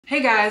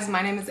Hey guys,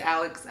 my name is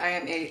Alex. I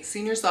am a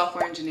senior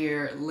software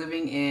engineer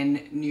living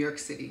in New York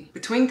City.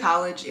 Between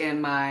college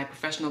and my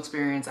professional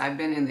experience, I've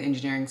been in the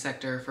engineering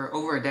sector for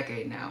over a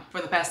decade now. For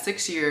the past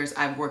 6 years,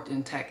 I've worked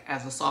in tech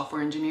as a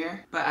software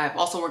engineer, but I've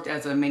also worked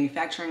as a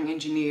manufacturing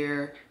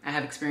engineer. I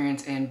have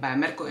experience in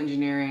biomedical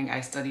engineering. I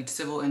studied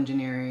civil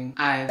engineering.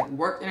 I've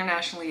worked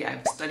internationally.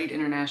 I've studied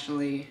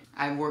internationally.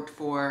 I've worked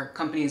for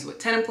companies with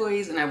 10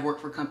 employees and I've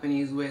worked for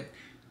companies with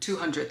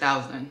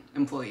 200,000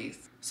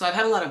 employees. So I've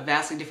had a lot of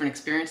vastly different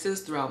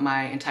experiences throughout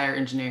my entire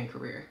engineering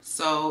career.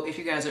 So if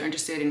you guys are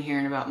interested in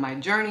hearing about my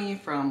journey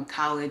from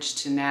college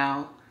to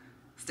now,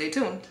 stay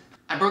tuned.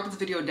 I broke this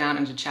video down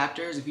into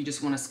chapters if you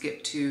just want to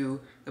skip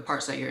to the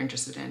parts that you're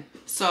interested in.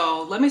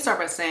 So let me start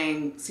by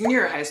saying senior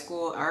year of high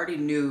school, I already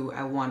knew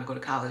I wanted to go to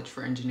college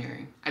for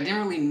engineering. I didn't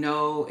really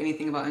know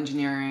anything about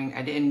engineering.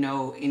 I didn't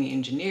know any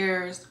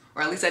engineers,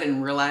 or at least I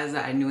didn't realize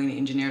that I knew any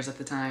engineers at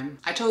the time.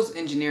 I chose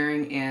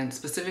engineering and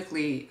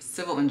specifically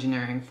civil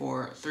engineering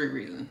for 3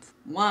 reasons.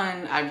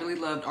 One, I really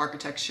loved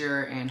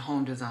architecture and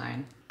home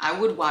design. I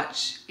would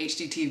watch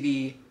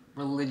HGTV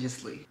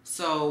religiously.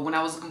 So when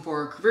I was looking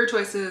for career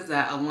choices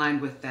that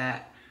aligned with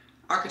that,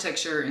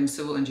 architecture and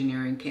civil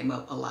engineering came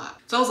up a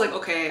lot. So I was like,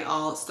 okay,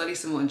 I'll study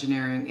civil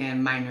engineering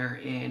and minor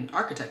in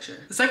architecture.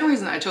 The second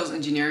reason I chose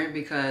engineering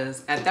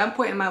because at that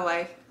point in my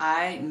life,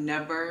 I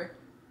never,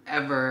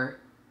 ever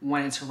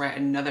wanted to write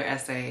another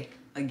essay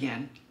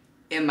again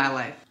in my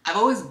life. I've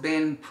always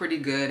been pretty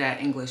good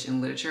at English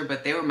and literature,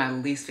 but they were my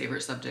least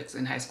favorite subjects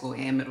in high school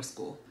and middle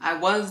school. I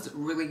was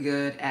really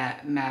good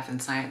at math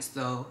and science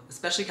though,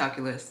 especially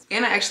calculus,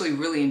 and I actually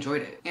really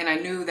enjoyed it. And I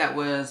knew that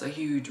was a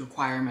huge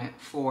requirement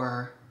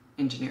for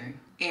engineering.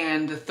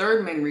 And the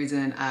third main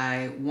reason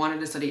I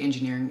wanted to study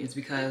engineering is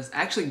because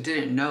I actually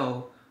didn't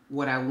know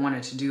what I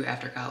wanted to do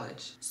after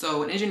college.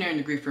 So an engineering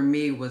degree for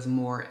me was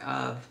more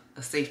of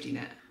a safety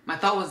net. My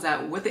thought was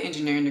that with the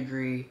engineering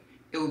degree,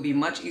 it would be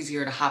much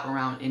easier to hop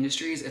around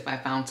industries if I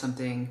found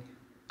something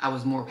I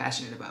was more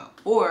passionate about.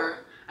 Or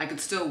I could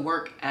still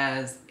work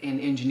as an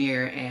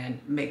engineer and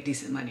make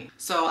decent money.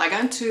 So I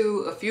got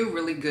into a few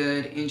really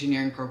good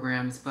engineering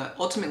programs, but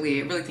ultimately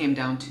it really came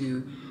down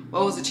to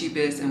what was the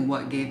cheapest and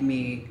what gave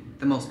me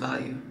the most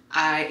value.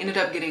 I ended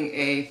up getting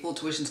a full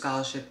tuition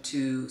scholarship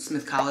to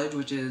Smith College,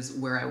 which is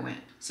where I went.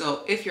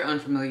 So if you're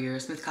unfamiliar,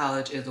 Smith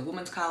College is a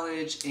women's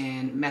college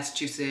in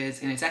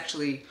Massachusetts, and it's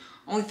actually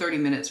only 30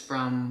 minutes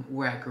from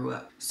where I grew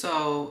up.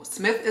 So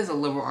Smith is a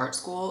liberal arts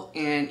school,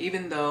 and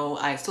even though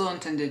I still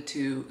intended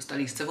to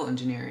study civil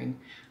engineering,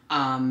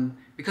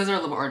 because they're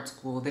a liberal arts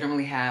school, they don't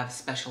really have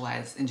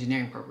specialized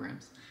engineering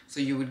programs.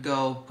 So you would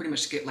go pretty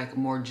much get like a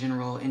more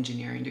general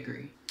engineering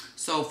degree.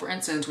 So for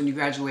instance, when you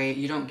graduate,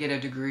 you don't get a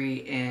degree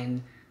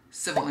in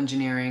civil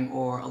engineering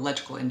or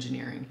electrical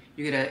engineering.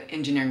 You get an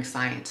engineering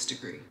science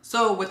degree.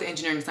 So with the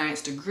engineering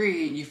science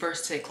degree, you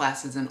first take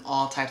classes in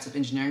all types of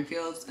engineering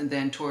fields, and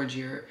then towards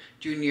your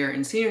junior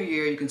and senior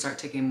year, you can start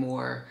taking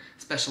more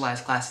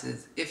specialized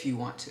classes if you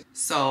want to.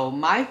 So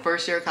my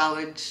first year of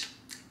college,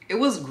 it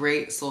was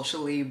great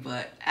socially,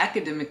 but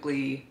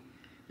academically,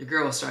 your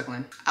girl was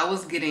struggling. I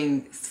was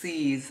getting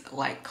C's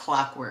like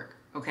clockwork,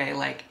 okay?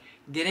 Like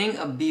getting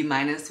a B-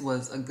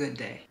 was a good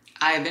day.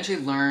 I eventually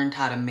learned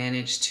how to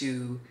manage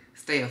to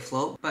stay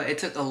afloat, but it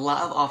took a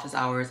lot of office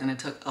hours and it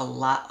took a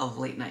lot of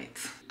late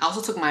nights. I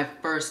also took my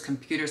first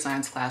computer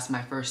science class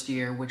my first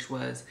year, which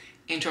was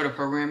Intro to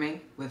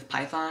Programming with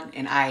Python,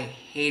 and I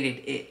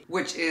hated it,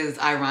 which is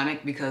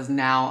ironic because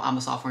now I'm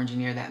a software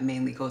engineer that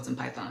mainly codes in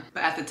Python.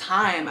 But at the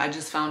time, I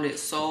just found it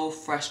so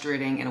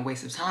frustrating and a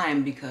waste of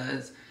time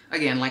because,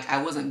 again, like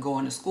I wasn't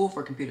going to school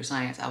for computer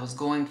science, I was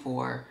going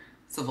for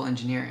civil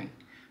engineering.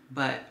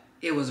 But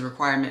it was a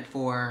requirement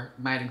for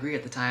my degree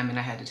at the time and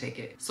I had to take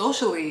it.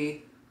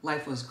 Socially,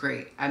 life was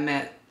great. I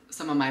met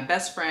some of my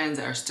best friends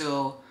that are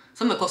still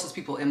some of the closest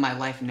people in my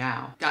life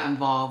now. Got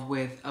involved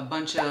with a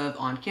bunch of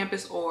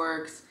on-campus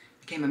orgs,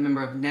 became a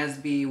member of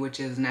NSBE, which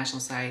is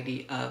National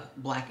Society of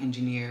Black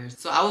Engineers.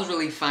 So I was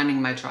really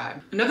finding my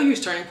tribe. Another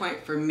huge turning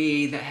point for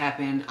me that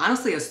happened,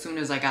 honestly, as soon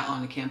as I got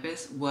onto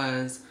campus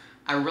was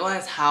I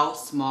realized how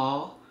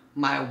small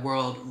my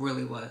world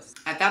really was.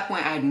 At that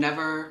point, I had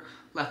never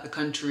left the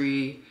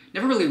country,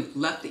 never really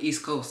left the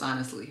East Coast,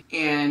 honestly.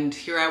 And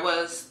here I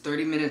was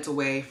 30 minutes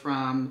away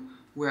from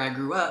where I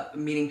grew up,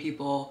 meeting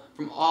people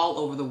from all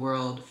over the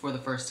world for the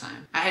first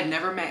time. I had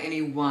never met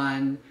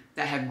anyone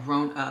that had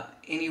grown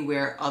up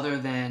anywhere other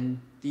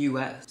than the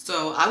US.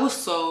 So I was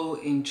so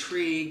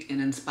intrigued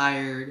and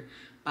inspired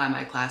by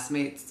my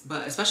classmates,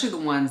 but especially the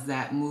ones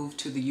that moved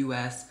to the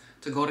US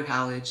to go to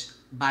college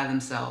by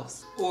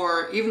themselves,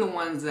 or even the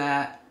ones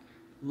that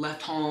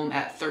left home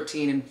at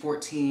 13 and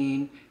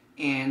 14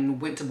 and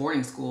went to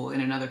boarding school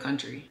in another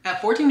country.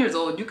 At 14 years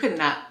old, you could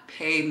not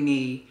pay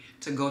me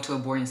to go to a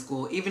boarding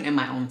school, even in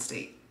my own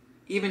state.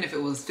 Even if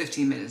it was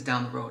 15 minutes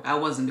down the road, I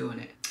wasn't doing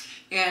it.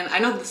 And I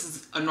know this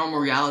is a normal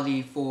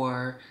reality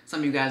for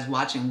some of you guys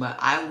watching, but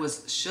I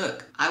was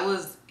shook. I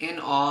was in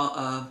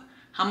awe of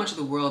how much of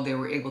the world they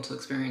were able to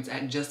experience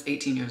at just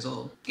 18 years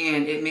old.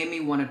 And it made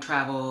me want to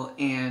travel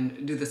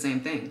and do the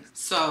same things.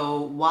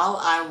 So while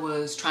I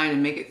was trying to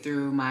make it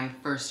through my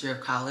first year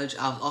of college,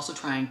 I was also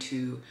trying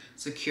to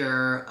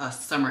secure a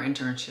summer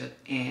internship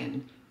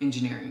in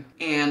engineering.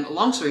 And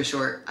long story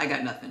short, I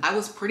got nothing. I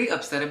was pretty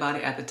upset about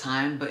it at the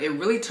time, but it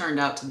really turned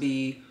out to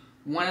be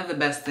one of the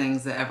best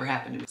things that ever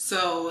happened to me.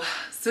 So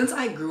since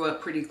I grew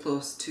up pretty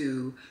close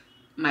to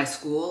my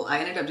school, I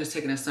ended up just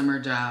taking a summer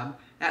job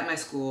at my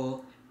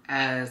school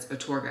as a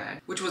tour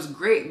guide, which was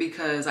great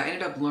because I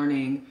ended up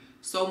learning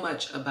so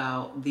much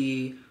about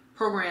the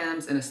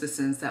programs and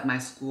assistance that my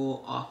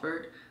school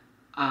offered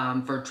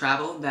for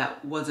travel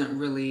that wasn't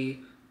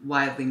really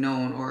widely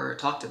known or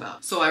talked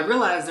about. So I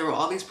realized there were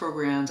all these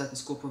programs that the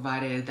school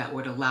provided that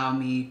would allow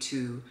me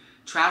to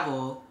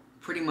travel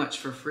pretty much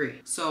for free.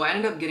 So I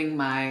ended up getting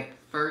my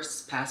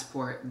first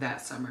passport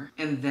that summer.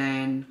 And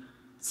then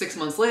 6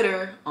 months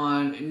later,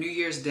 on New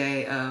Year's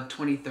Day of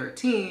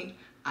 2013,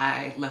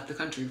 I left the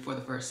country for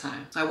the first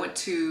time. So I went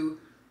to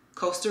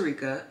Costa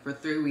Rica for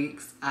 3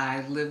 weeks.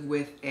 I lived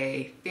with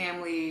a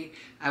family.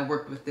 I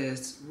worked with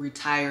this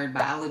retired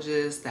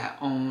biologist that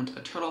owned a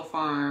turtle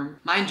farm.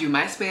 Mind you,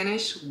 my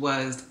Spanish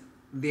was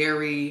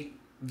very,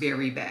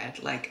 very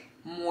bad, like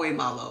muy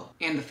malo.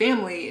 And the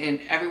family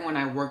and everyone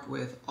I worked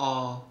with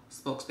all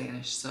spoke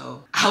Spanish.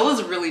 So I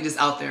was really just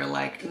out there,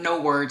 like no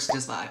words,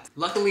 just vibes.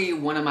 Luckily,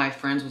 one of my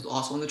friends was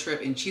also on the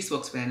trip and she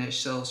spoke Spanish.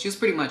 So she was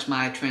pretty much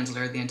my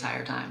translator the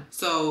entire time.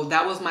 So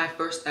that was my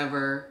first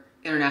ever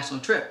international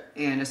trip.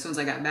 And as soon as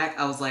I got back,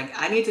 I was like,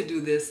 I need to do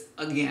this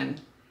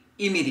again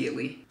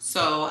immediately.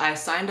 So I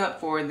signed up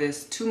for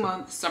this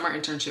 2-month summer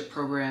internship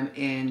program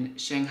in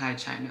Shanghai,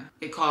 China.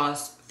 It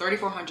cost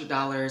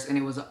 $3,400 and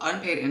it was an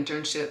unpaid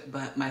internship,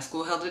 but my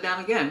school held it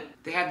down again.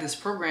 They have this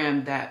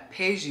program that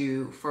pays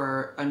you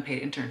for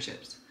unpaid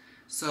internships.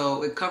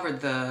 So it covered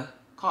the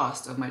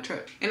cost of my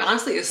trip. And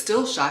honestly, it's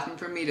still shocking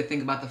for me to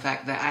think about the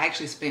fact that I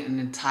actually spent an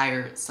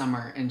entire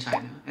summer in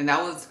China. And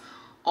that was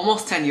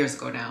almost 10 years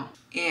ago now.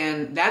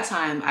 And that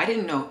time I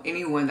didn't know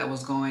anyone that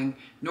was going,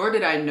 nor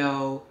did I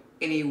know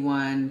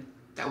anyone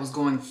that was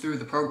going through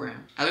the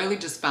program. I literally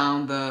just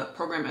found the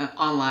program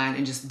online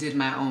and just did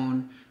my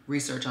own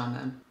research on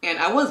them. And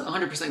I was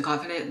 100%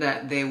 confident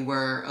that they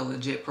were a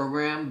legit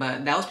program,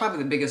 but that was probably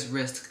the biggest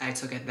risk I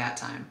took at that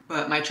time.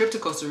 But my trip to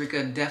Costa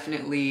Rica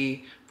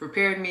definitely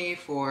prepared me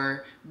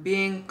for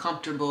being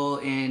comfortable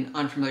in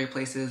unfamiliar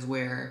places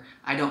where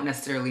I don't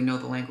necessarily know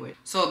the language.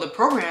 So the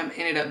program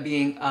ended up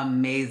being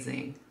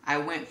amazing. I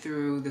went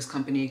through this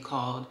company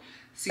called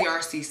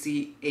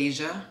CRCC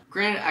Asia.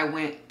 Granted, I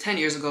went 10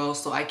 years ago,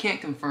 so I can't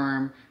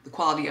confirm the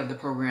quality of the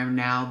program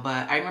now,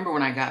 but I remember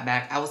when I got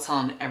back, I was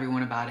telling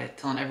everyone about it,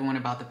 telling everyone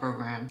about the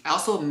program. I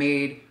also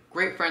made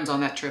great friends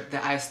on that trip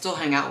that I still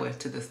hang out with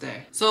to this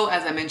day. So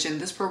as I mentioned,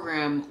 this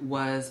program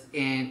was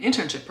an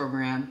internship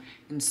program,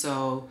 and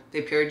so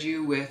they paired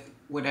you with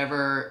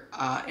whatever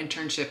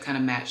internship kind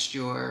of matched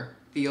your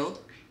field,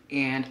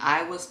 and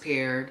I was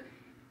paired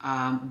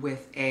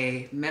with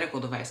a medical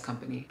device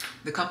company.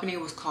 The company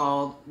was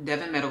called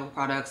Devon Medical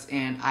Products,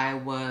 and I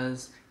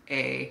was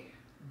a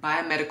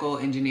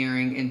biomedical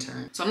engineering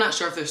intern. So I'm not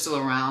sure if they're still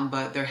around,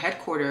 but their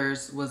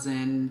headquarters was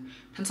in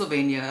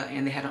Pennsylvania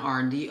and they had an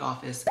R&D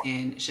office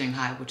in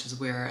Shanghai, which is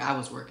where I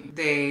was working.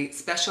 They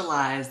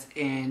specialized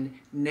in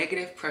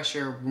negative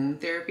pressure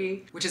wound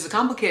therapy, which is a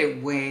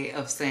complicated way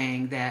of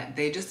saying that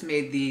they just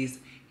made these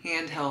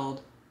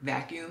handheld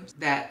vacuums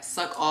that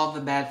suck all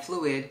the bad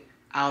fluid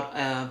out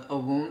of a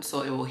wound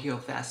so it will heal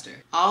faster.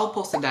 I'll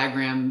post a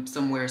diagram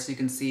somewhere so you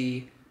can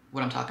see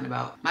what I'm talking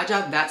about. My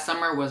job that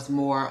summer was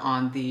more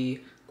on the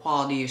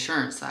quality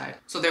assurance side.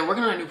 So they're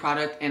working on a new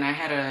product and I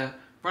had to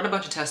run a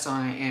bunch of tests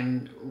on it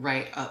and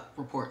write up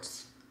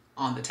reports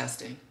on the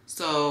testing.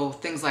 So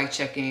things like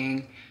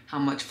checking how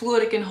much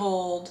fluid it can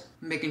hold,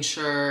 making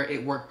sure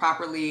it worked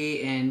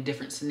properly in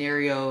different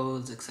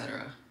scenarios,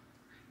 etc.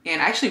 And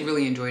I actually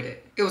really enjoyed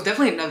it. It was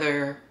definitely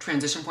another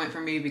transition point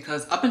for me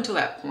because up until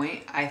that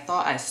point, I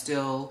thought I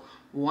still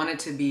wanted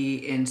to be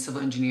in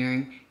civil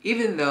engineering,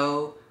 even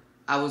though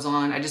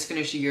I just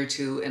finished year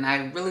 2 and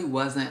I really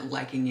wasn't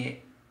liking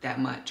it that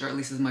much, or at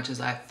least as much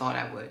as I thought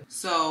I would.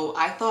 So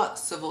I thought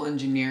civil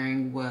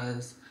engineering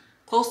was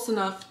close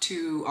enough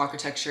to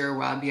architecture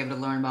where I'd be able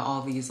to learn about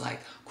all these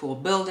like cool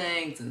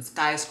buildings and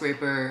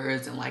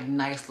skyscrapers and like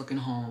nice looking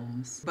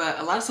homes. But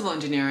a lot of civil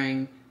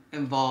engineering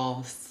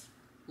involves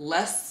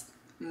less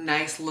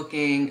nice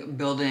looking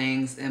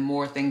buildings and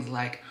more things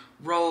like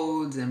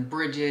roads and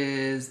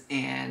bridges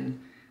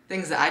and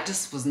things that I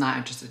just was not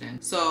interested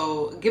in.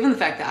 So given the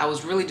fact that I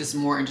was really just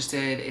more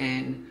interested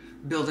in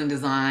building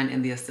design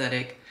and the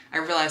aesthetic, I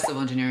realized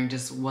civil engineering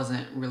just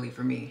wasn't really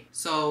for me.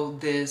 So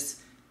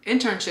this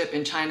internship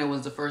in China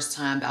was the first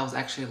time that I was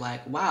actually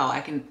like, wow,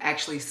 I can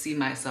actually see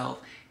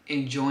myself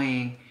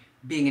enjoying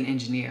being an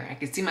engineer. I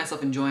could see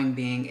myself enjoying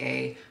being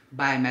a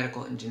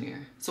biomedical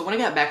engineer. So when I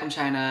got back from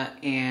China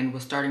and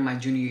was starting my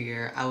junior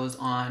year, I was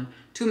on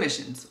 2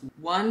 missions.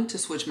 One, to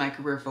switch my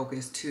career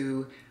focus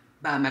to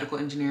biomedical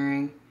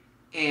engineering,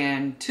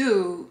 and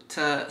 2,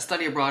 to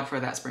study abroad for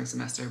that spring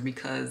semester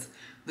because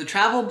the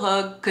travel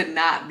bug could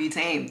not be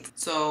tamed.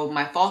 So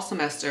my fall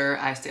semester,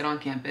 I stayed on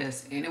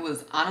campus, and it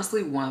was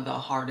honestly one of the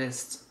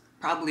hardest,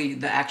 probably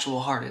the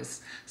actual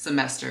hardest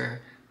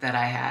semester that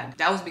I had.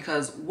 That was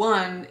because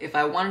 1, if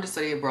I wanted to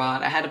study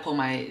abroad, I had to pull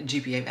my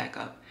GPA back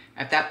up.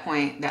 At that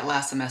point, that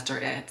last semester,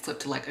 it had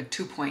slipped to like a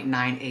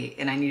 2.98,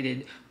 and I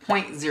needed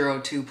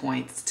 0.02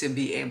 points to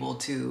be able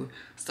to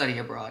study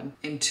abroad.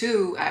 And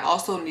 2, I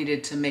also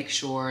needed to make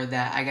sure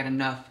that I got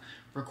enough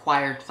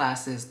required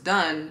classes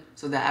done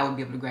so that I would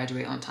be able to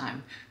graduate on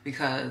time,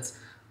 because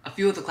a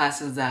few of the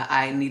classes that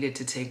I needed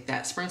to take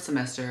that spring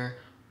semester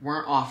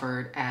weren't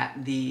offered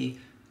at the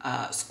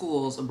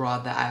schools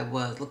abroad that I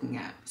was looking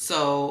at.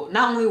 So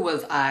not only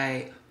was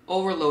I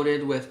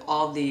overloaded with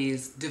all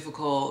these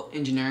difficult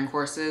engineering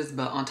courses,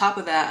 but on top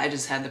of that, I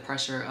just had the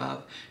pressure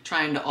of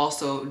trying to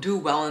also do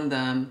well in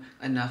them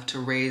enough to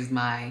raise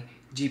my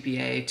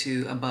GPA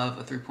to above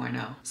a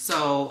 3.0.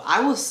 So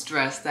I was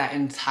stressed that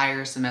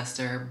entire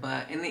semester,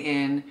 but in the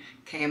end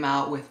came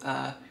out with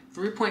a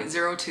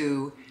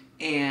 3.02,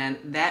 and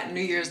that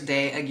New Year's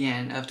Day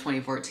again of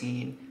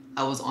 2014,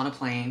 I was on a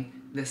plane,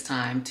 this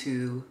time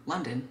to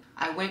London.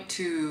 I went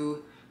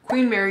to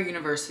Queen Mary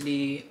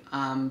University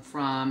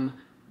from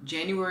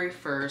January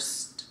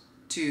 1st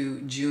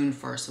to June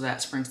 1st, so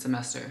that spring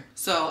semester.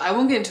 So I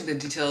won't get into the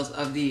details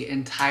of the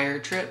entire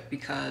trip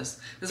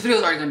because this video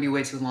is already gonna be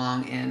way too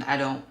long and I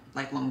don't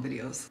like long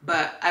videos.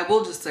 But I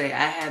will just say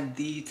I had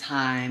the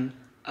time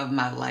of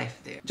my life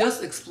there.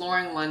 Just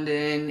exploring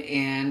London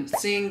and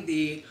seeing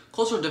the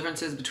cultural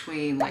differences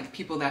between like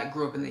people that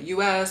grew up in the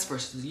US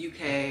versus the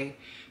UK,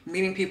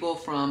 meeting people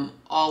from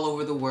all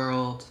over the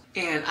world.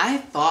 And I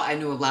thought I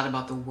knew a lot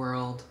about the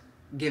world,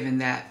 given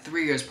that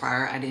 3 years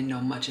prior I didn't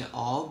know much at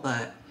all,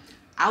 but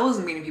I was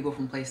meeting people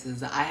from places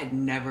that I had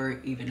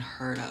never even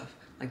heard of.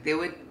 Like they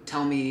would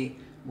tell me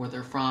where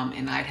they're from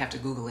and I'd have to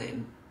Google it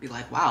and be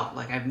like, wow,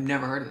 like I've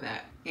never heard of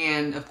that.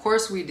 And of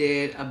course we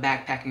did a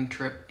backpacking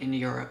trip in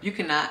Europe. You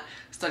cannot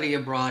study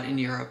abroad in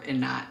Europe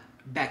and not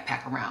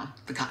backpack around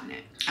the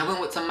continent. I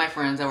went with some of my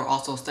friends that were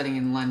also studying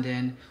in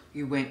London.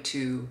 We went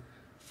to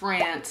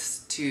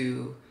France,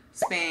 to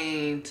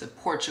Spain, to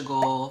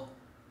Portugal,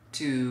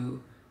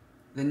 to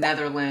the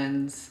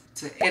Netherlands,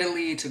 to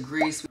Italy, to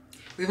Greece.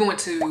 We even went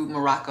to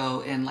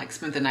Morocco and like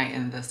spent the night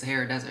in the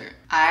Sahara Desert.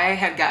 I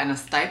had gotten a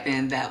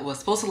stipend that was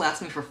supposed to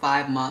last me for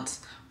 5 months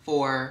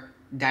for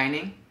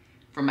dining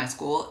from my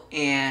school,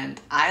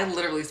 and I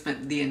literally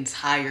spent the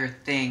entire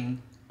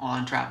thing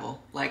on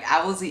travel. Like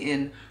I was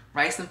eating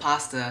rice and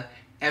pasta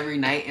every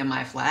night in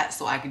my flat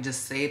so I could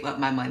just save up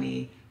my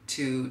money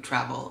to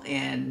travel,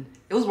 and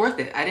it was worth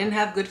it. I didn't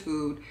have good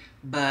food,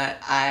 but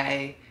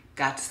I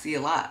got to see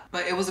a lot.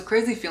 But it was a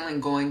crazy feeling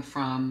going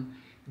from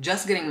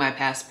just getting my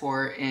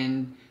passport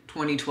in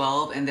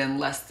 2012 and then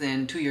less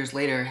than 2 years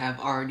later have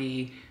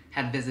already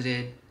had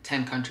visited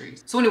 10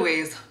 countries. So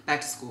anyways,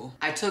 back to school.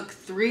 I took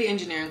 3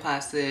 engineering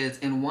classes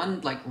and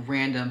 1 like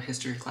random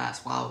history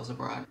class while I was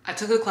abroad. I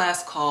took a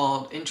class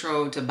called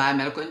Intro to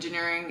Biomedical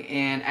Engineering,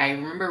 and I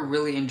remember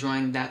really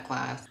enjoying that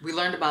class. We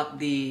learned about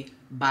the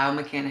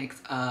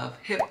biomechanics of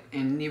hip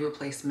and knee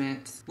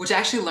replacements, which I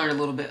actually learned a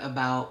little bit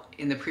about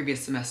in the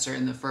previous semester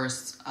in the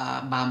first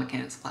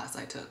biomechanics class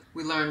I took.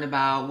 We learned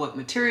about what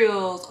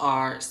materials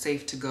are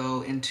safe to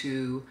go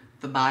into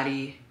the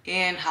body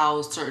and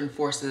how certain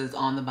forces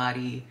on the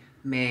body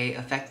may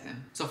affect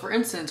them. So for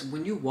instance,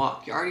 when you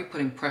walk, you're already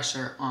putting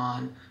pressure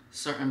on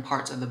certain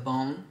parts of the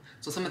bone.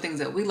 So some of the things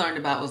that we learned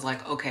about was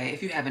like, okay,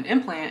 if you have an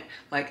implant,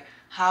 like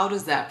how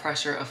does that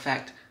pressure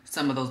affect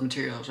some of those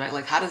materials, right?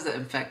 Like how does it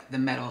affect the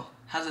metal?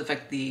 How does it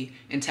affect the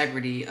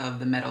integrity of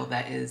the metal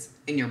that is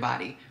in your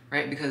body,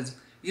 right? Because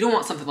you don't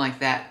want something like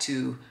that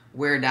to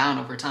wear down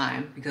over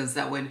time, because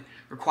that would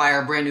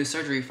require brand new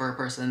surgery for a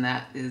person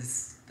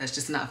that's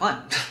just not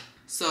fun.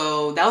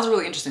 So that was a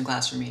really interesting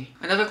class for me.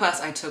 Another class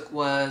I took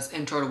was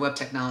Intro to Web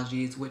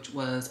Technologies, which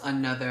was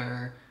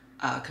another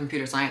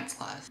computer science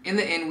class. In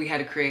the end, we had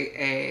to create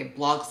a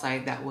blog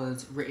site that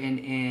was written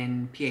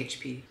in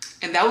PHP.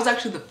 And that was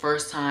actually the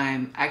first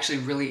time I actually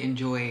really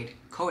enjoyed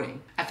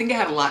coding. I think it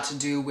had a lot to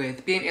do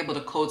with being able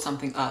to code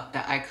something up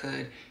that I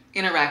could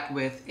interact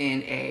with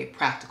in a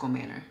practical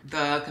manner.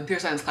 The computer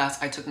science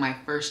class I took my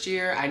first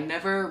year, I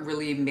never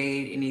really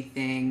made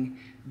anything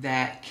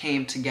that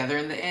came together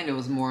in the end. It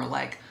was more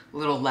like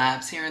little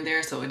labs here and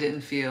there, so it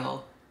didn't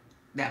feel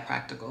that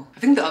practical. I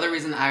think the other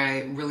reason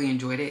I really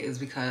enjoyed it is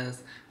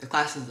because the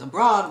classes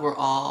abroad were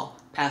all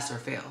pass or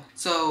fail.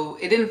 So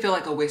it didn't feel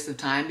like a waste of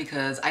time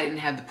because I didn't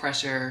have the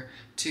pressure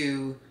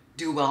to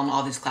do well in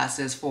all these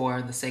classes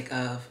for the sake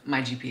of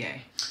my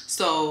GPA.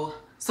 So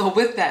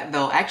with that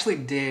though, I actually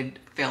did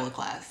fail a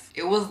class.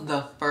 It was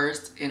the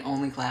first and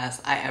only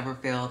class I ever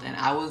failed, and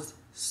I was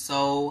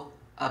so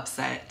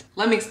upset.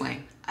 Let me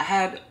explain. I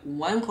had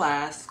one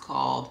class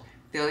called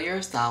Failure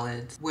of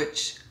Solids,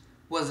 which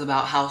was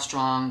about how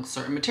strong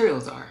certain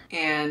materials are.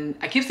 And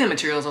I keep saying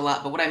materials a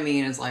lot, but what I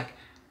mean is like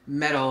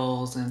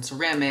metals and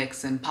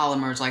ceramics and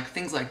polymers, like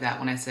things like that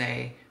when I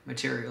say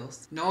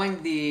materials.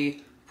 Knowing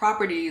the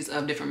properties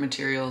of different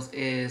materials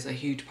is a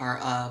huge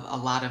part of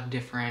a lot of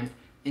different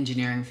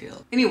engineering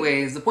fields.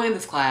 Anyways, the point of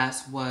this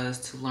class was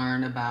to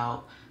learn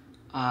about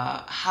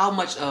how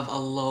much of a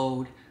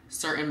load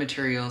certain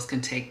materials can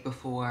take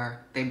before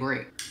they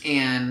break.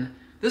 And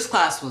this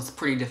class was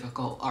pretty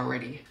difficult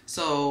already.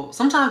 So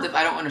sometimes if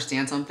I don't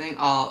understand something,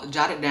 I'll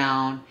jot it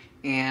down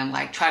and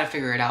like try to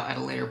figure it out at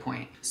a later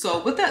point.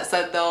 So with that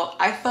said though,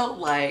 I felt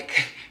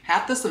like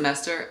half the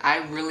semester, I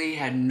really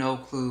had no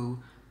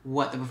clue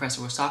what the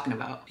professor was talking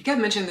about. He kept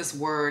mentioning this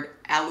word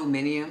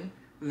aluminium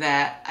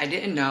that I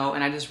didn't know,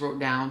 and I just wrote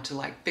down to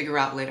like figure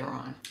out later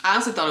on. I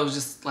honestly thought it was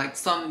just like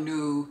some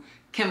new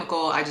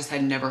chemical I just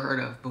had never heard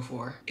of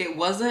before. It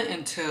wasn't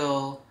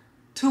until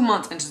 2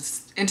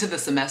 months into the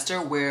semester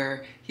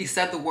where he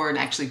said the word and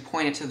actually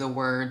pointed to the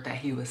word that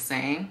he was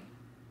saying.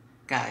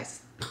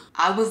 Guys,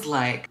 I was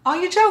like, are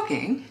you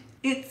joking?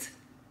 It's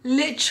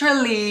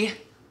literally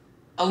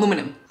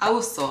aluminum. I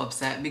was so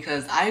upset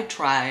because I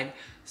tried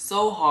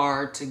so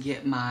hard to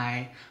get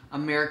my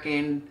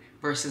American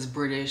versus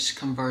British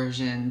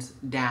conversions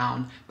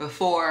down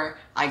before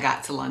I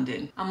got to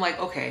London. I'm like,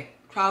 okay,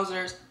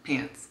 trousers,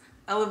 pants,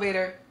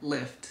 elevator,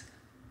 lift,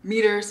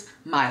 meters,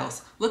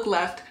 miles, look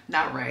left,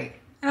 not right.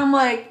 And I'm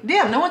like,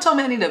 damn, no one told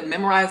me I need to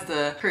memorize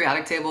the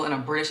periodic table in a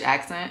British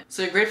accent.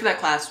 So your grade for that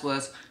class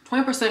was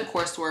 20%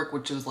 coursework,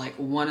 which was like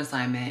one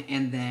assignment,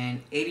 and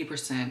then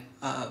 80%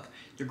 of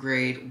your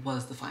grade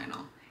was the final.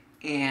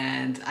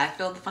 And I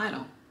failed the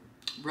final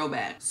real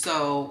bad.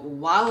 So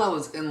while I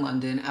was in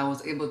London, I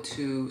was able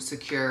to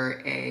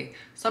secure a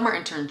summer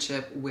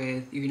internship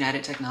with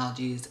United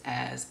Technologies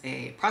as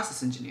a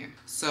process engineer.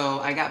 So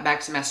I got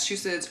back to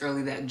Massachusetts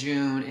early that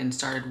June and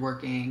started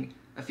working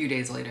a few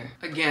days later.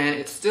 Again,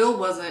 it still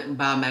wasn't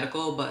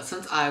biomedical, but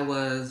since I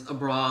was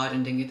abroad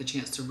and didn't get the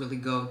chance to really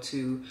go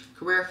to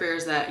career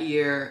fairs that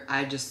year,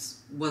 I just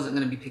wasn't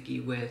gonna be picky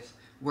with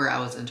where I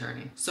was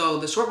interning. So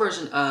the short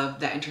version of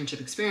that internship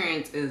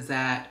experience is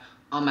that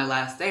on my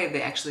last day,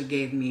 they actually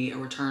gave me a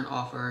return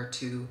offer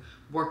to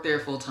work there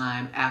full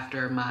time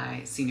after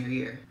my senior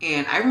year.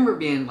 And I remember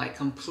being like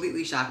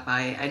completely shocked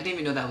by it. I didn't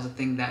even know that was a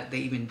thing that they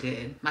even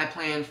did. My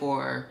plan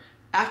for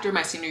after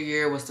my senior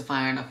year was to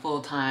find a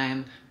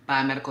full-time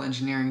biomedical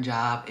engineering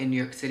job in New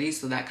York City,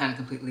 so that kind of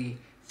completely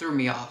threw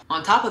me off.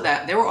 On top of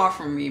that, they were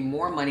offering me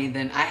more money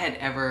than I had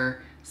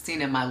ever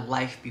seen in my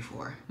life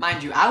before.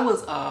 Mind you, I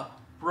was a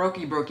broke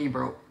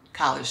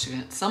college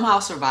student, somehow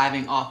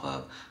surviving off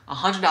of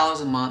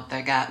 $100 a month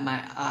that got my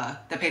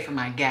that paid for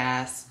my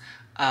gas,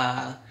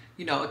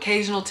 you know,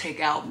 occasional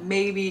takeout,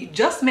 maybe,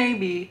 just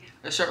maybe,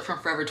 a shirt from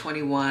Forever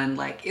 21.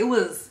 Like it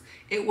was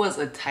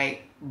a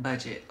tight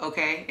budget,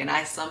 okay? And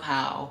I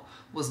somehow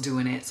was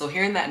doing it. So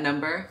hearing that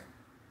number,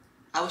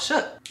 I was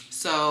shook.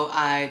 So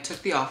I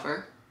took the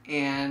offer,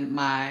 and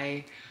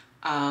my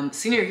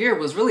senior year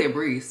was really a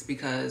breeze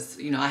because,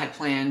 you know, I had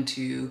planned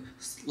to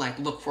like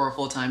look for a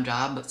full-time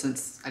job, but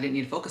since I didn't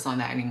need to focus on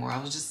that anymore,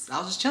 I was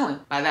just chilling.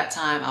 By that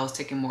time, I was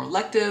taking more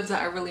electives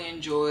that I really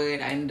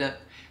enjoyed. I ended up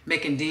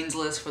making Dean's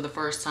List for the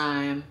first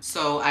time.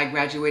 So I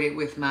graduated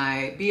with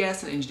my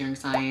BS in engineering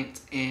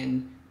science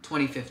in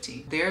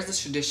 2015. There's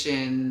this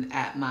tradition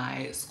at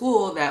my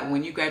school that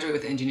when you graduate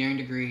with an engineering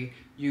degree,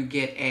 you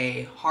get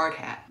a hard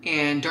hat.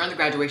 And during the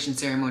graduation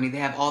ceremony, they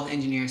have all the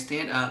engineers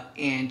stand up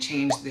and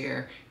change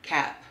their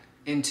cap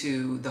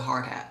into the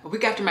hard hat. A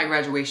week after my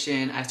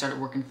graduation, I started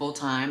working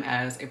full-time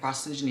as a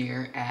process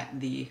engineer at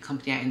the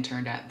company I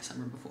interned at the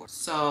summer before.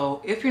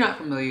 So if you're not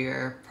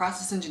familiar,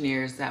 process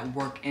engineers that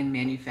work in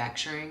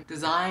manufacturing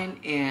design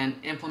and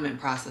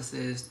implement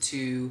processes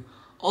to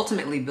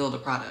ultimately build a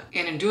product.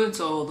 And in doing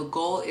so, the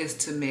goal is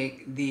to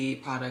make the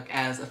product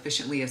as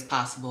efficiently as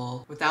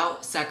possible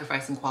without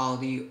sacrificing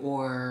quality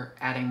or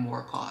adding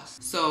more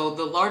cost. So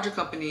the larger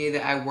company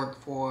that I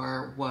worked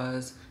for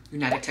was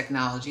United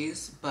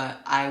Technologies,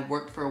 but I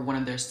worked for one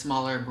of their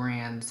smaller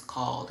brands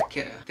called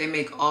Kidda. They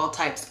make all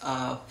types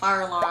of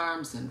fire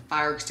alarms and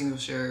fire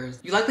extinguishers.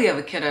 You likely have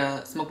a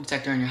Kidda smoke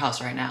detector in your house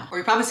right now, or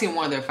you've probably seen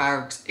one of their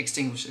fire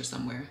extinguishers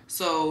somewhere.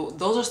 So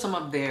those are some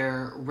of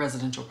their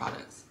residential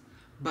products.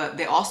 But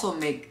they also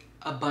make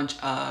a bunch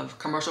of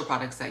commercial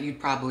products that you'd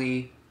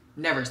probably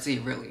never see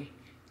really.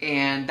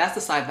 And that's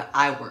the side that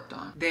I worked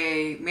on.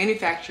 They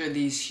manufacture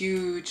these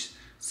huge,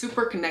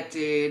 super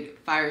connected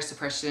fire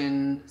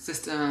suppression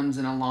systems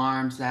and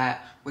alarms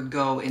that would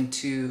go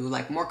into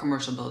like more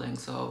commercial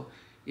buildings. So,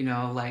 you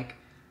know, like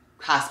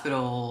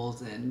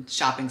hospitals and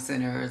shopping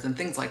centers and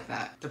things like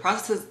that. The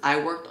processes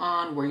I worked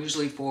on were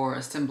usually for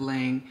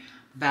assembling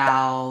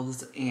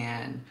valves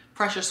and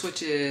pressure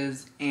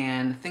switches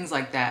and things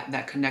like that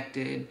that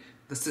connected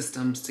the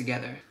systems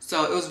together.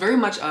 So it was very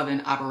much of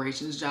an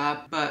operations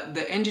job, but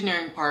the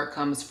engineering part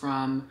comes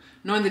from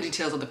knowing the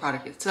details of the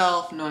product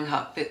itself, knowing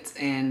how it fits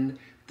in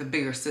the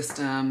bigger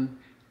system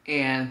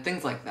and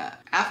things like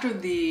that. After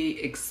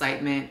the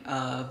excitement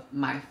of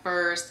my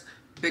first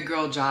big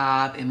girl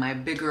job in my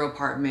big girl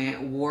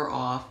apartment wore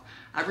off,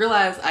 I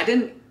realized I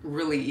didn't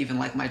really even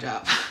like my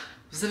job.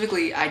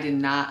 Specifically, I did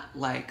not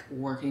like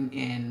working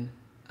in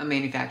a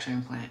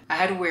manufacturing plant. I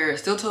had to wear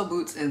steel-toe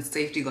boots and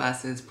safety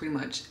glasses pretty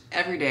much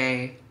every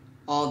day,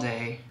 all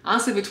day.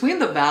 Honestly, between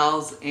the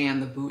valves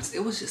and the boots, it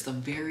was just a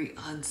very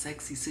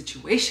unsexy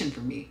situation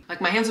for me.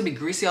 Like, my hands would be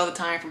greasy all the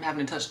time from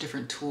having to touch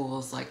different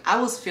tools. Like, I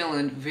was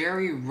feeling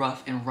very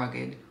rough and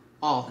rugged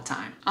all the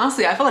time.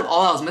 Honestly, I felt like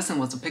all I was missing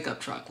was a pickup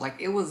truck. Like,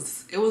 it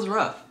was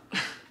rough.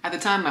 At the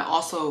time, I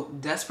also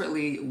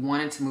desperately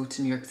wanted to move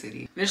to New York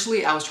City.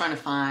 Initially, I was trying to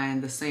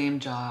find the same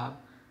job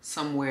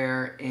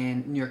somewhere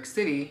in New York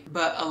City,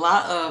 but a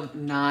lot of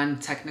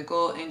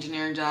non-technical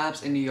engineering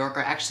jobs in New York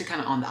are actually kind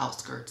of on the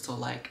outskirts. So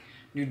like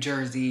New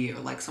Jersey or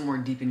like somewhere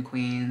deep in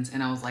Queens.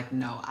 And I was like,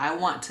 no, I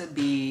want to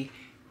be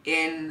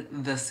in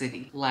the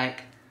city.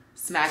 Like,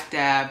 smack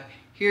dab,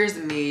 here's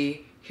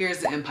me, here's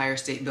the Empire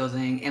State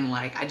Building, and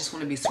like, I just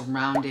want to be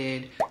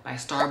surrounded by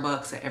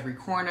Starbucks at every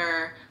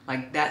corner.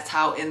 Like, that's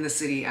how in the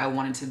city I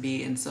wanted to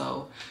be. And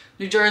so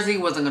New Jersey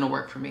wasn't gonna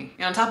work for me.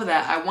 And on top of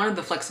that, I wanted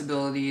the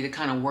flexibility to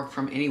kind of work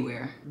from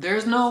anywhere.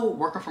 There's no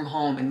working from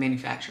home in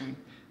manufacturing.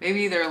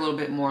 Maybe they're a little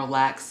bit more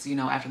lax, you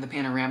know, after the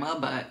panorama,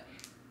 but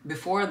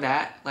before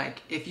that,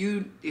 like, if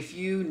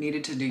you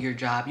needed to do your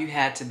job, you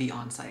had to be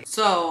on site.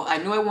 So I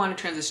knew I wanted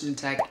to transition to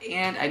tech,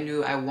 and I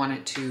knew I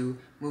wanted to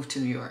move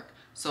to New York.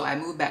 So I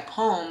moved back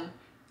home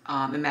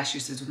in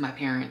Massachusetts with my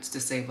parents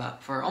to save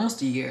up for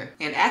almost a year.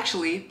 And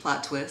actually,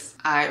 plot twist,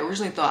 I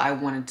originally thought I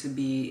wanted to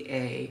be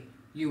a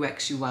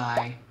UX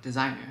UI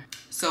designer.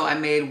 So I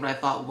made what I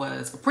thought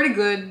was a pretty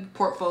good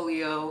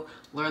portfolio,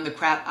 learned the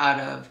crap out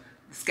of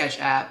the Sketch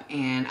app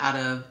and out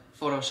of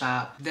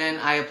Photoshop. Then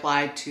I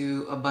applied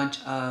to a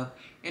bunch of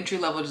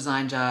entry-level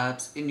design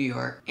jobs in New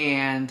York,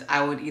 and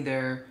I would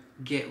either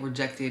get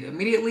rejected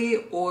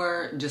immediately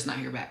or just not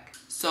hear back.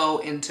 So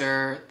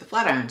enter the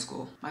Flatiron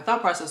School. My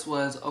thought process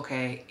was,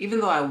 okay, even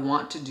though I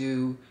want to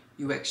do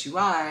UX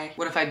UI,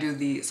 what if I do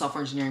the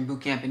software engineering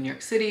bootcamp in New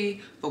York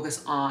City,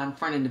 focus on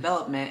front-end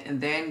development,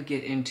 and then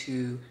get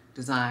into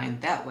design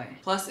that way.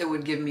 Plus, it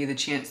would give me the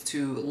chance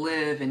to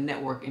live and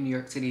network in New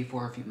York City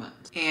for a few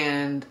months.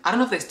 And I don't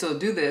know if they still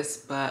do this,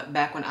 but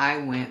back when I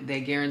went,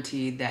 they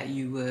guaranteed that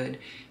you would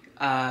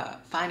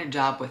find a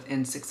job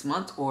within 6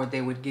 months, or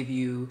they would give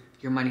you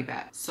your money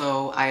back.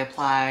 So I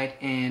applied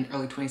in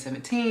early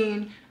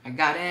 2017, I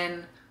got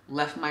in,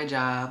 left my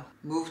job,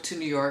 moved to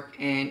New York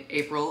in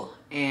April,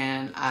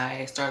 and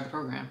I started the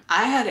program.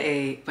 I had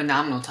a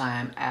phenomenal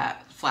time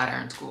at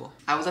Flatiron School.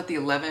 I was at the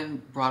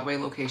 11 Broadway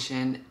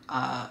location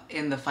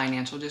in the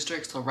financial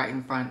district, so right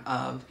in front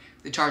of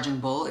the Charging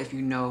Bull, if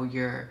you know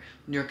your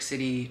New York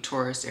City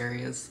tourist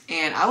areas.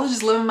 And I was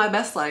just living my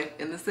best life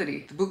in the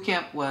city. The boot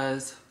camp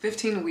was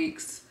 15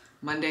 weeks,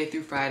 Monday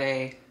through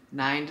Friday,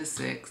 9 to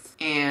 6.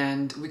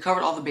 And we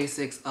covered all the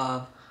basics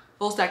of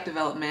full stack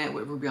development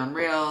with Ruby on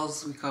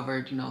Rails. We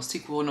covered, you know,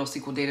 SQL,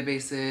 NoSQL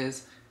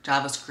databases,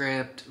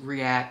 JavaScript,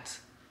 React,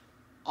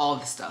 all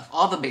the stuff,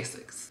 all the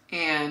basics.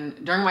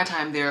 And during my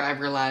time there, I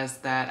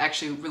realized that I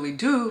actually really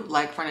do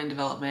like front-end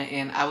development,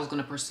 and I was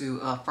gonna pursue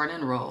a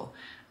front-end role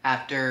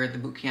after the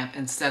bootcamp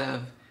instead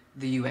of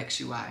the UX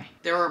UI.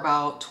 There were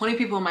about 20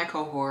 people in my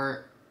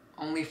cohort,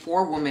 only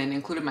 4 women,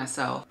 including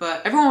myself,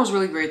 but everyone was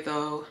really great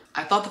though.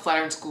 I thought the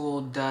Flatiron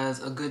School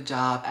does a good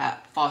job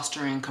at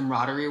fostering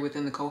camaraderie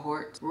within the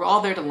cohort. We were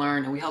all there to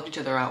learn, and we helped each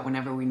other out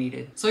whenever we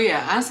needed. So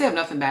yeah, I honestly have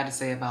nothing bad to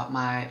say about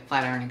my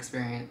Flatiron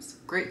experience.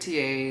 Great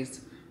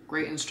TAs,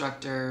 great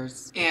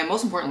instructors, and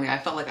most importantly, I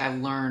felt like I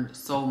learned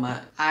so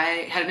much.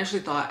 I had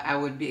initially thought I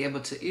would be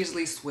able to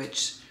easily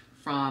switch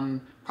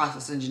from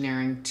process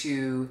engineering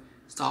to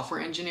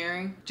software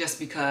engineering just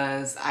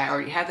because I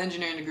already had the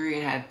engineering degree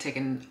and had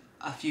taken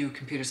a few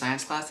computer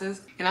science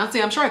classes. And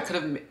honestly, I'm sure I could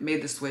have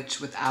made the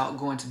switch without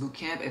going to boot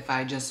camp if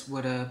I just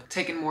would have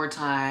taken more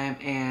time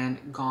and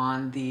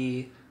gone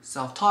the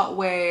self-taught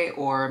way,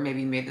 or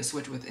maybe made the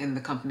switch within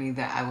the company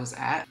that I was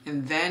at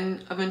and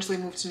then eventually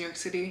moved to New York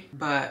City.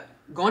 But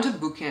going to the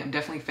bootcamp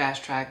definitely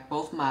fast-tracked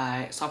both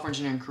my software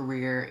engineering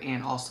career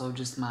and also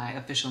just my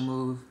official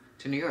move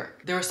to New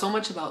York. There was so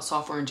much about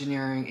software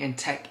engineering and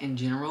tech in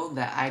general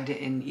that I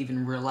didn't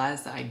even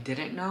realize that I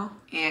didn't know.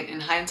 And in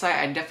hindsight,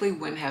 I definitely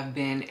wouldn't have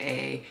been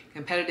a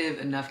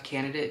competitive enough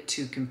candidate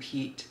to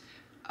compete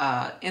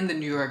in the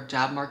New York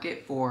job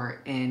market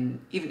for an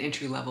even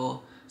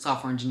entry-level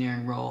software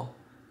engineering role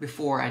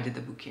before I did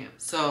the bootcamp.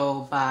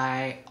 So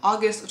by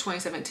August of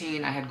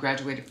 2017, I had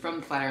graduated from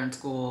the Flatiron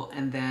School,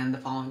 and then the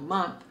following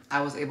month, I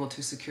was able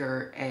to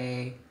secure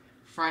a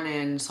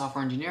front-end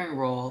software engineering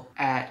role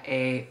at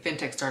a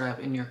fintech startup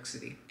in New York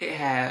City. It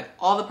had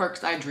all the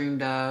perks I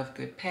dreamed of: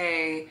 good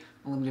pay,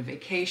 unlimited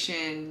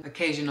vacation,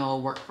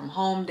 occasional work from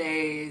home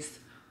days,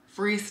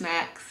 free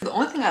snacks. The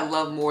only thing I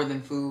love more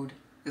than food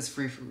is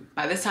free food.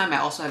 By this time, I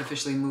also had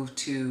officially moved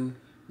to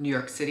New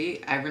York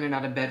City. I rented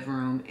out a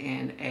bedroom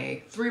in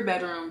a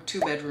 3-bedroom,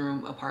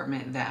 2-bedroom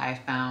apartment that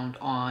I found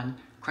on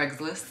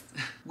Craigslist,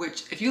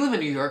 which if you live in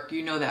New York,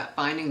 you know that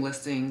finding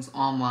listings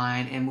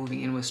online and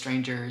moving in with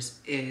strangers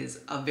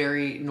is a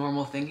very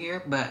normal thing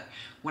here. But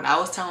When I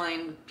was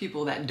telling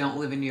people that don't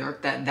live in New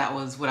York that that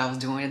was what I was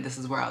doing and this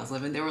is where I was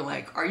living, they were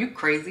like, are you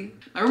crazy?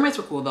 My roommates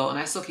were cool though, and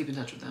I still keep in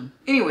touch with them.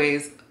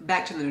 Anyways,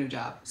 back to the new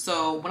job.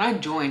 So when I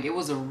joined, it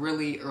was a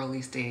really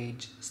early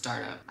stage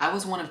startup. I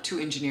was one of 2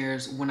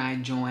 engineers when I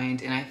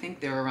joined, and I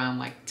think there were around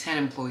like 10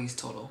 employees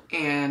total.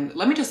 And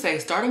let me just say,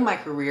 starting my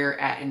career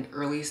at an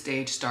early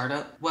stage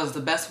startup was the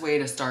best way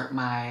to start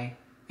my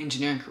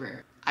engineering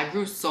career. I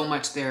grew so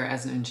much there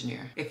as an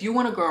engineer. If you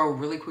want to grow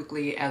really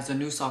quickly as a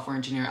new software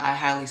engineer, I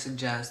highly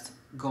suggest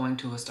going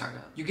to a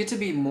startup. You get to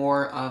be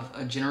more of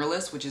a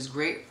generalist, which is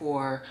great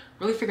for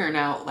really figuring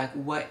out like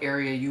what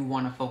area you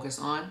want to focus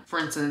on. For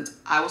instance,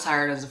 I was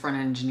hired as a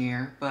front-end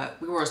engineer, but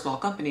we were a small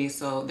company,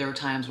 so there were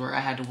times where I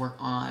had to work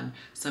on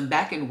some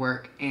back-end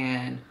work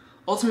and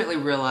ultimately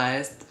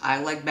realized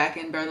I like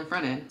back-end better than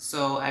front-end.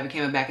 So I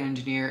became a back-end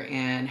engineer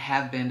and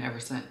have been ever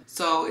since.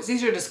 So it's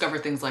easier to discover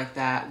things like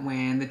that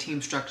when the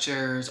team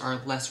structures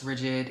are less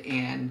rigid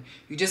and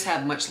you just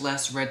have much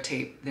less red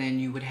tape than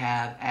you would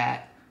have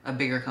at a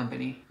bigger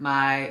company.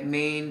 My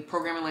main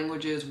programming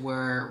languages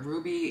were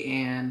Ruby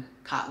and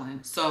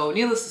Kotlin. So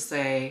needless to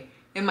say,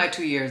 in my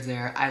 2 years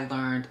there, I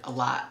learned a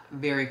lot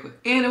very quick.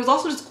 And it was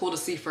also just cool to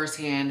see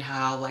firsthand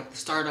how like the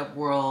startup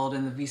world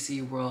and the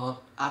VC world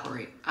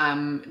operate.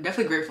 I'm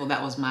definitely grateful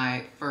that was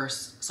my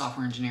first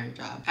software engineering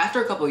job.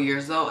 After a couple of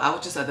years though, I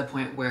was just at the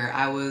point where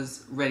I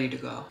was ready to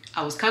go.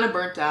 I was kind of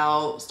burnt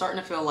out, starting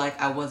to feel like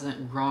I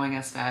wasn't growing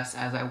as fast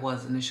as I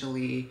was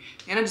initially,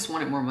 and I just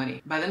wanted more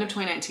money. By the end of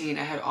 2019,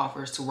 I had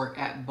offers to work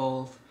at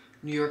both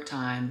New York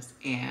Times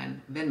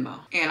and Venmo.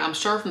 And I'm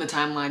sure from the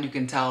timeline you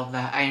can tell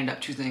that I ended up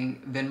choosing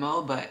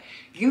Venmo, but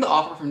getting the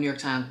offer from New York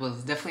Times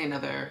was definitely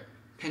another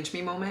pinch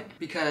me moment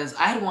because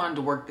I had wanted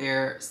to work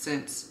there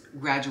since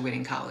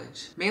graduating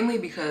college. Mainly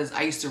because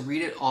I used to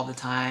read it all the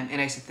time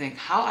and I used to think,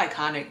 how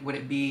iconic would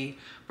it be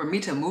for me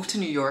to move to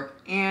New York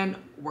and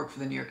work for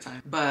the New York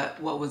Times?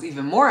 But what was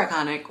even more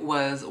iconic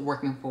was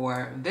working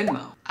for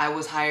Venmo. I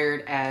was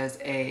hired as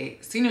a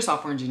senior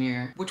software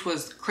engineer, which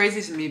was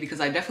crazy to me because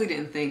I definitely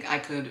didn't think I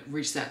could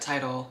reach that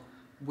title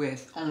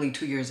with only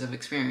 2 years of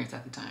experience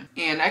at the time.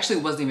 And I actually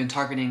wasn't even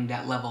targeting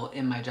that level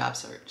in my job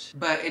search.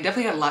 But it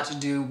definitely had a lot to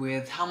do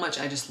with how much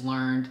I just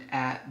learned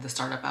at the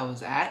startup I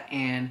was at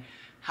and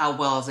how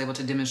well I was able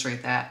to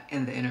demonstrate that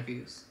in the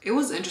interviews. It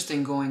was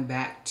interesting going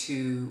back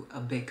to a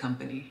big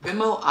company.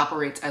 Venmo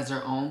operates as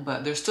their own,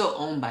 but they're still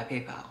owned by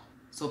PayPal.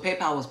 So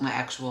PayPal was my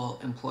actual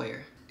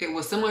employer. It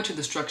was similar to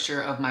the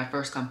structure of my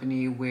first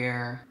company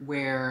where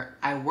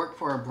I worked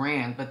for a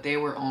brand, but they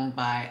were owned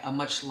by a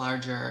much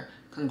larger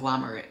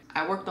conglomerate.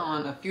 I worked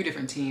on a few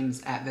different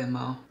teams at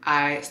Venmo.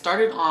 I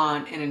started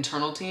on an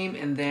internal team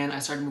and then I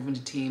started moving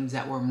to teams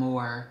that were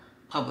more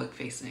public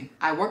facing.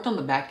 I worked on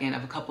the back end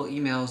of a couple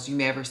emails you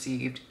may have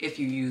received if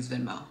you use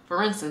Venmo.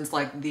 For instance,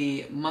 like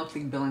the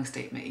monthly billing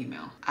statement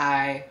email.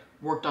 I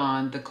worked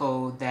on the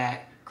code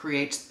that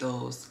creates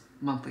those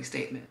monthly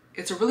statements.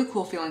 It's a really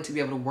cool feeling to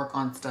be able to work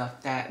on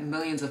stuff that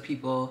millions of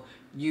people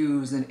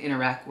use and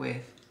interact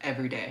with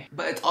every day.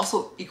 But it's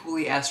also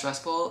equally as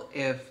stressful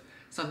if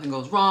something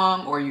goes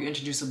wrong or you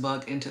introduce a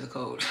bug into the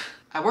code.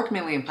 I worked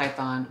mainly in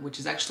Python, which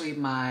is actually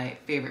my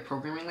favorite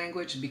programming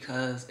language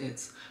because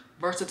it's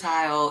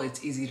versatile,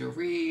 it's easy to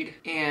read,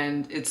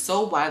 and it's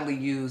so widely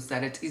used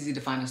that it's easy to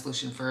find a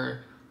solution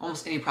for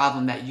almost any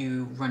problem that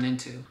you run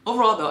into.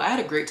 Overall though, I had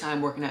a great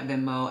time working at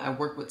Venmo. I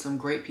worked with some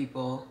great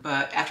people,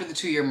 but after the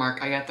 2-year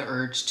mark, I got the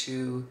urge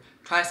to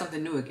try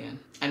something new again.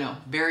 I know,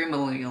 very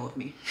millennial of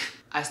me.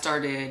 I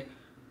started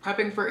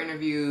prepping for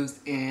interviews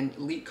and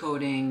leak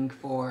coding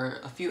for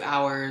a few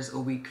hours a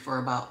week for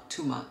about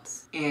 2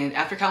 months. And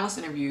after countless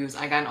interviews,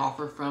 I got an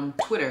offer from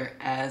Twitter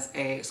as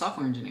a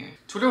software engineer.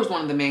 Twitter was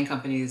one of the main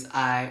companies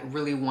I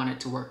really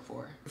wanted to work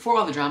for. Before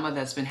all the drama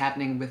that's been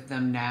happening with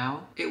them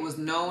now, it was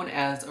known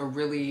as a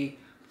really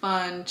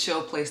fun,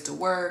 chill place to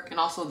work. And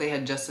also they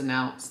had just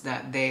announced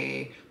that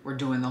they were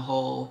doing the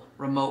whole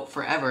remote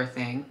forever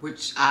thing,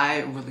 which I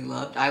really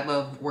loved. I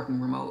love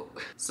working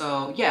remote.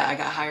 So yeah, I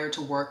got hired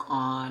to work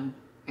on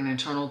an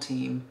internal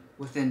team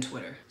within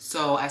Twitter.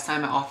 So I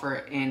signed my offer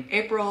in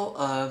April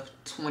of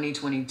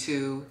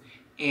 2022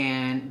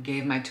 and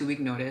gave my 2-week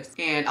notice.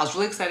 And I was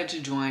really excited to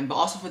join, but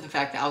also for the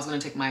fact that I was gonna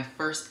take my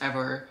first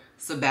ever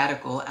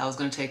sabbatical. I was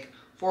gonna take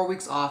 4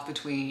 weeks off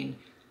between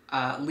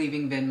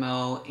leaving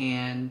Venmo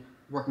and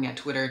working at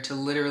Twitter to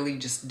literally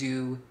just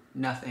do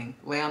nothing,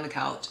 lay on the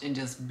couch and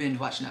just binge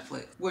watch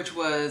Netflix, which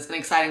was an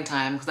exciting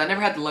time because I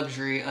never had the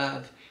luxury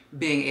of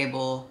being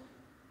able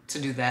to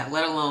do that,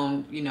 let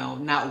alone, you know,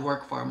 not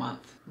work for a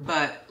month.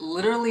 But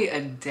literally a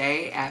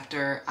day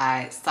after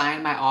I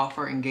signed my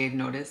offer and gave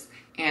notice,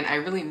 and I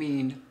really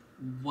mean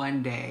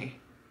one day,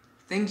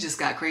 things just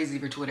got crazy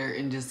for Twitter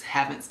and just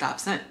haven't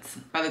stopped since.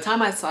 By the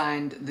time I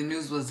signed, the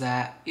news was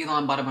that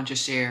Elon bought a bunch of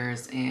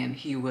shares and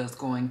he was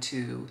going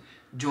to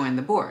join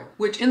the board,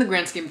 which in the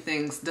grand scheme of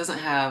things doesn't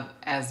have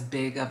as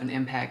big of an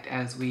impact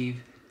as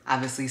we've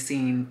obviously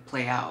seen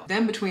play out.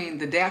 Then between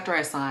the day after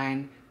I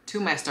signed to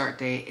my start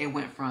date, it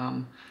went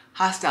from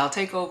hostile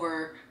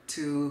takeover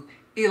to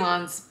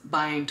Elon's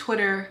buying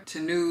Twitter, to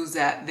news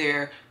that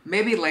there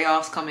may be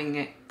layoffs coming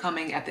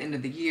at the end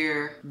of the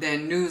year,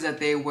 then news that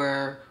they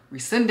were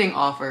rescinding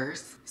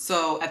offers.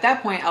 So at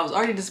that point, I was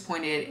already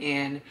disappointed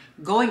in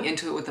going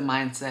into it with the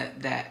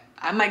mindset that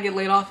I might get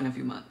laid off in a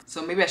few months.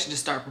 So maybe I should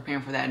just start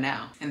preparing for that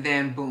now. And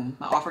then boom,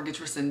 my offer gets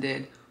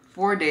rescinded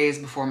 4 days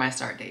before my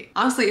start date.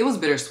 Honestly, it was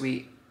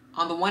bittersweet.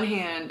 On the one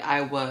hand,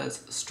 I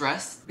was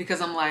stressed because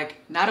I'm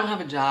like, now I don't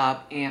have a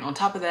job. And on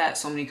top of that,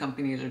 so many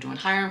companies are doing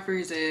hiring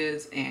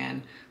freezes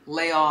and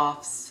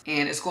layoffs.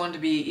 And it's going to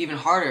be even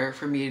harder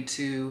for me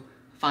to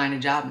find a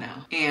job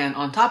now. And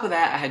on top of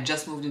that, I had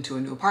just moved into a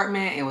new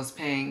apartment and was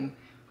paying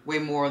way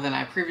more than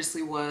I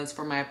previously was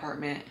for my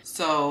apartment.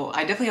 So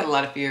I definitely had a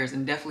lot of fears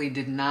and definitely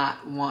did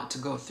not want to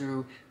go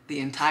through the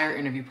entire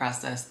interview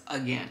process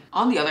again.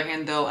 On the other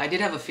hand though, I did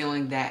have a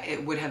feeling that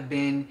it would have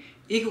been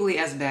equally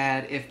as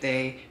bad if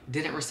they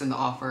didn't rescind the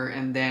offer,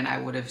 and then I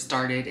would have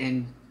started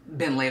and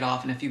been laid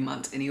off in a few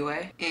months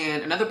anyway.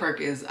 And another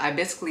perk is I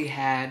basically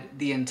had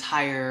the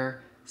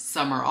entire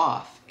summer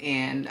off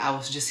and I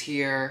was just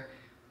here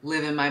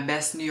living my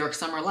best New York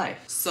summer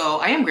life. So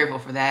I am grateful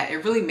for that.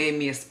 It really made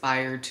me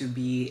aspire to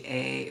be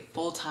a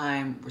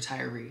full-time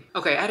retiree.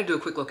 Okay, I had to do a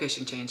quick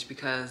location change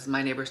because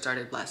my neighbor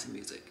started blasting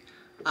music.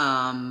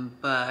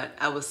 But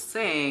I was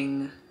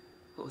saying,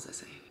 what was I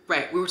saying?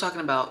 Right, we were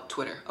talking about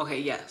Twitter. Okay,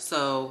 yeah,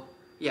 so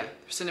yeah,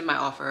 rescinded my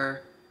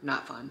offer,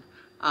 not fun.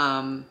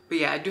 But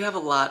yeah, I do have a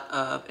lot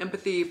of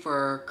empathy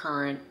for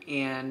current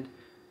and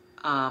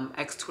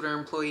ex-Twitter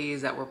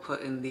employees that were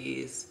put in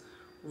these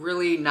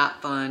really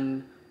not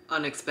fun,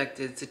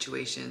 unexpected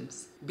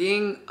situations.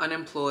 Being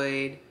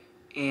unemployed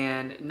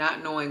and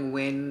not knowing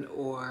when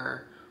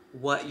or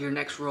what your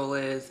next role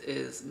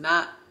is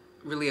not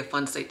really a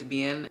fun state to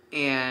be in.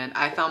 And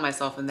I found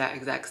myself in that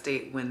exact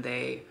state when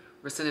they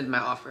rescinded my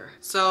offer.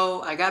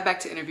 So I got back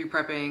to interview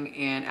prepping,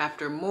 and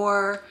after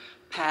more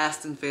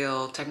passed and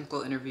failed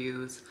technical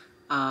interviews,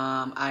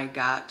 I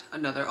got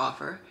another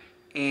offer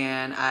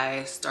and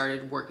I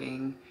started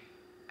working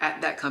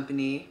at that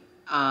company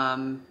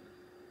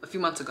a few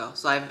months ago.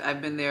 So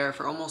I've been there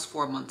for almost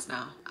 4 months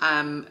now.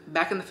 I'm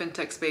back in the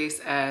fintech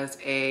space as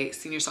a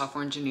senior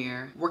software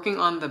engineer, working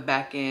on the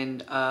back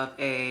end of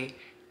a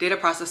data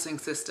processing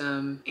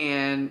system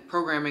and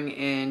programming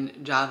in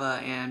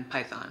Java and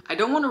Python. I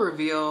don't want to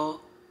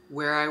reveal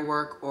where I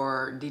work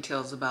or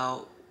details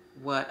about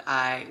what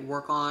I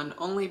work on,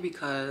 only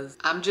because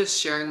I'm just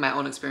sharing my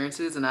own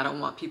experiences and I don't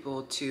want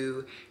people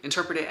to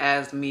interpret it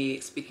as me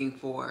speaking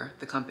for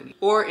the company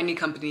or any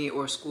company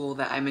or school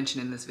that I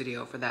mention in this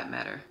video for that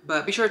matter.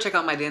 But be sure to check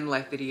out my day in the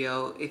life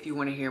video if you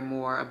want to hear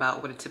more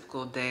about what a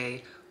typical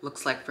day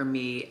looks like for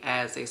me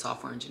as a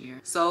software engineer.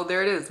 So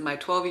there it is, my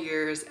 12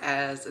 years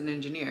as an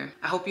engineer.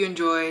 I hope you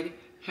enjoyed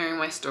hearing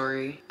my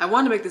story. I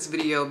wanted to make this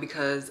video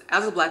because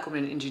as a Black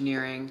woman in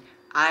engineering,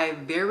 I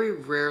very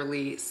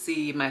rarely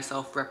see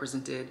myself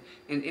represented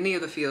in any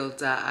of the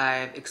fields that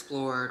I've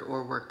explored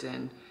or worked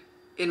in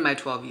my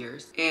 12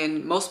 years.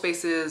 In most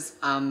spaces,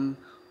 I'm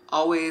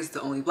always the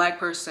only Black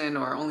person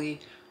or only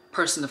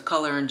person of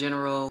color in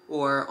general,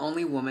 or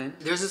only woman.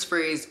 There's this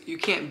phrase, you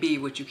can't be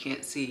what you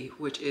can't see,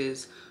 which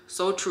is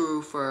so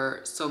true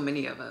for so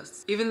many of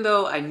us. Even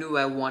though I knew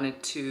I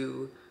wanted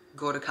to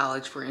go to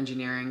college for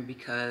engineering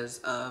because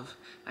of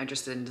my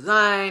interest in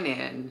design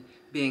and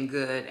being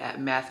good at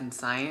math and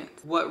science,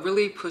 what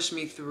really pushed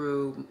me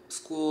through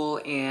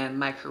school and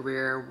my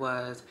career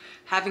was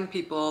having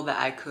people that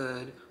I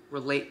could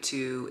relate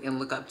to and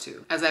look up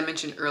to. As I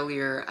mentioned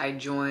earlier, I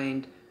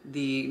joined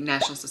the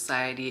National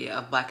Society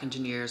of Black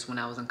Engineers when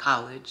I was in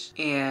college.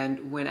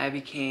 And when I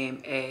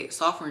became a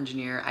software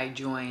engineer, I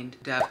joined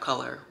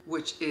DevColor,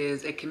 which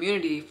is a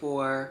community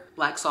for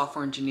Black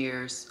software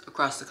engineers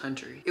across the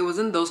country. It was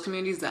in those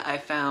communities that I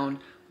found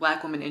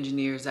Black women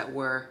engineers that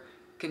were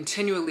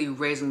continually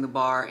raising the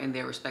bar in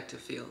their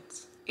respective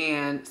fields.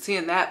 And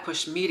seeing that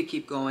pushed me to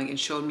keep going and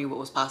showed me what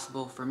was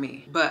possible for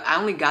me. But I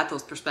only got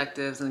those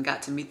perspectives and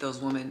got to meet those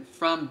women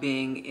from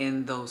being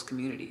in those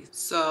communities.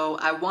 So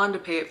I wanted to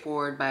pay it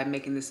forward by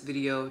making this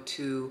video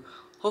to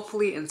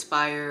hopefully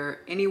inspire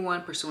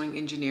anyone pursuing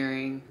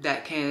engineering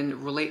that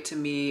can relate to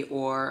me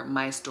or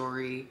my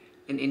story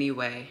in any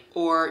way,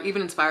 or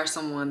even inspire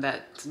someone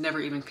that's never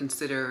even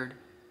considered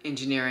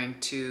engineering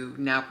to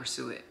now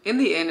pursue it. In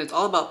the end, it's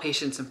all about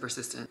patience and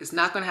persistence. It's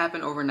not going to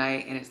happen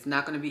overnight and it's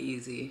not going to be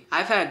easy.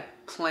 I've had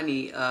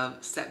plenty of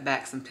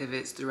setbacks and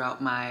pivots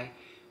throughout my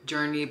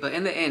journey, but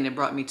in the end, it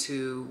brought me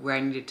to where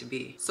I needed to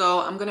be. So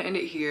I'm going to end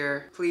it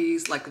here.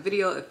 Please like the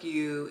video if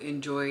you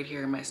enjoyed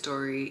hearing my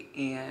story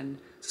and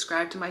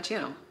subscribe to my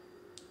channel.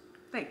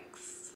 Thanks.